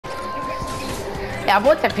Yeah,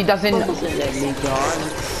 what if he doesn't? Doesn't let me go on.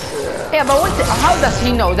 Yeah, but what? How does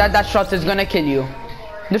he know that that shot is gonna kill you?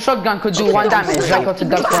 The shotgun could do 1 damage, like what it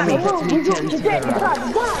does for me.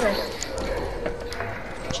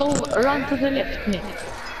 So run to the left, Nick.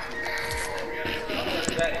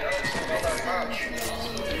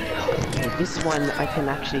 This one I can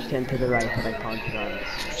actually turn to the right, but I can't run.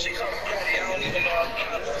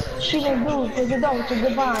 What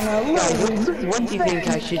do you think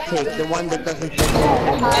I should take? The one that doesn't let me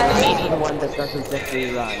run, the one that doesn't let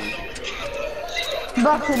me run.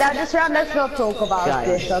 Bucky, now just round, let's not talk about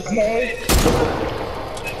this, okay?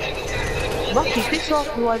 Bucky, piss off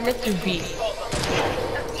who I let you be.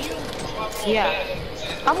 Yeah.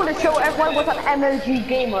 I'm gonna show everyone what an MLG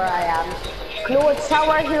gamer I am. Claude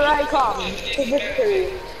Tower, here I come. To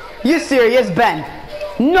victory. You serious, Ben?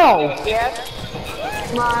 No! Yes.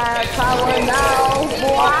 My tower now,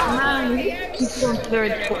 boy. Man, keeps on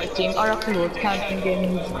third porting, or upload counting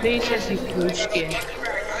in his bases with blue skin.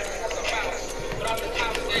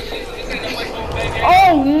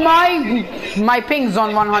 Oh my ping's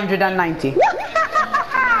on 190.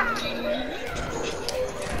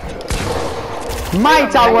 My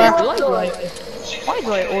tower. Why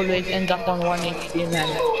do I always end up on 180, man?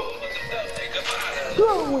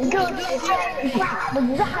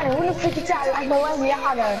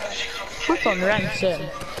 Put on ransom.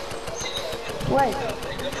 Wait.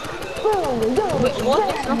 Wait,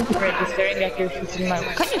 what is not registering at your shooting now?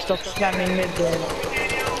 Can you stop spamming mid then?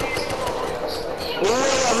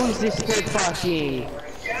 Oh, who's this third party?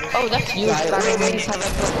 Oh, that's you I spamming always mid. have a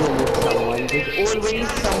problem with someone. There's always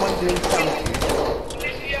someone doing something.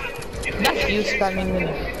 That's you spamming mid.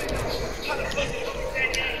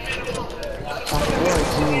 That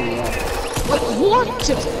was me, yeah. Wait, what?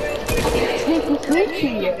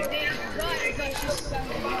 Sneaky.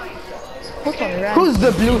 Put on ransom. Who's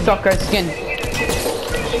the blue soccer skin?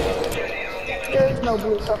 There is no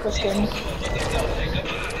blue soccer skin.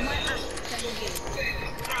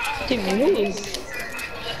 Timmy, who is?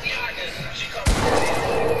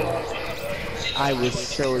 I was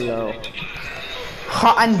so low.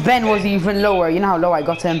 And Ben was even lower. You know how low I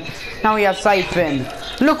got him? Now he has Siphon.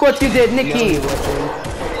 Look what you did, No, Nikki. he wasn't.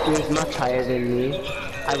 He was much higher than me.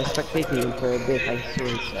 I was spectating him for a bit, I saw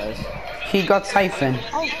it, so. He got Siphon.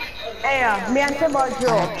 Yeah, me and Tim are I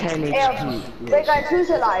draw. had 10 HP. Wait guys, who's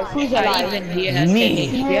alive? Who's alive? Even he has Me.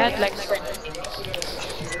 He had like 20.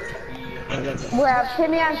 We have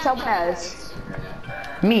Timmy and someone else.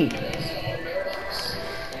 Me.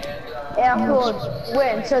 Yeah, good.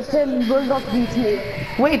 Win, so Tim will not beat me.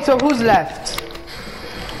 Wait, so who's left?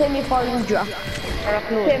 Timmy Fallujah. Tim,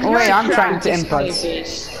 Oh, wait, you're I'm trash. trying to impulse.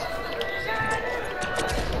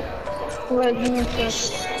 Wait, give me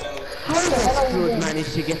first. How does Claude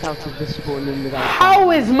manage to get out of the spawn in without...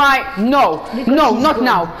 How is my... No, no, not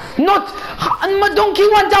now. Not... My donkey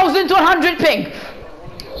 1100 ping.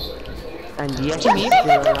 And yet he's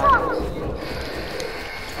still alive.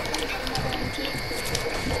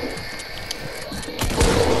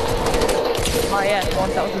 Oh yeah,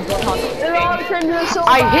 1,100. Tim, you're so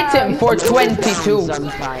I bad. hit him for 22.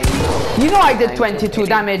 Sometimes. You know I did 22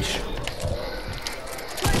 damage.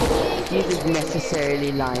 He isn't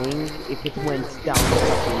necessarily lying if it went down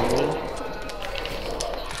suddenly.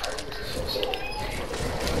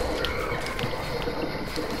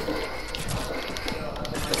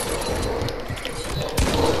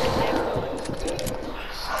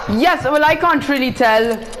 Yes, well I can't really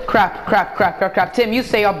tell. Crap. Tim, you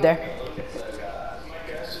stay up there.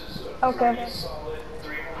 Okay.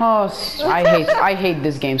 Oh, I hate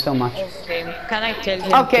this game so much. Okay, can I tell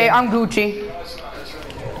him? Okay, I'm Gucci.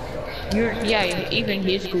 Yeah, even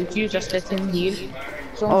he's good. You just let him heal.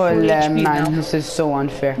 So I'm Oh full HP man, now. this is so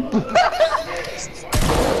unfair.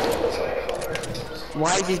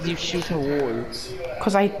 Why did you shoot a wall?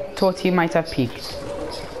 Cause I thought he might have peeked.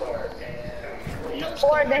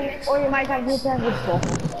 Or you might have used that before.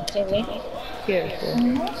 Timmy, careful.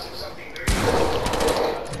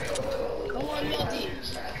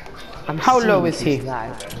 I'm How low seeing is he? his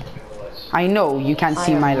lag. I know you can't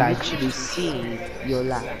see my I am lag. literally seeing your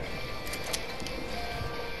lag.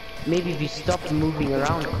 Maybe if you stop moving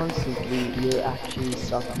around constantly, you'll actually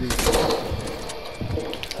stop moving.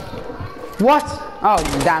 What? Oh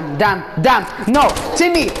damn. No,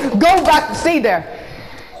 Timmy, go back, stay there.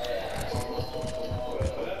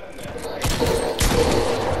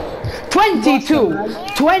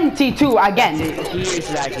 $22 again. He is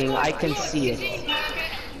lagging, I can see it.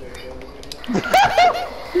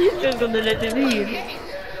 He's just gonna let him heal.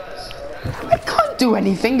 I can't do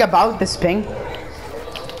anything about this ping.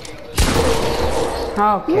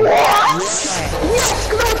 Okay.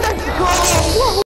 Yes,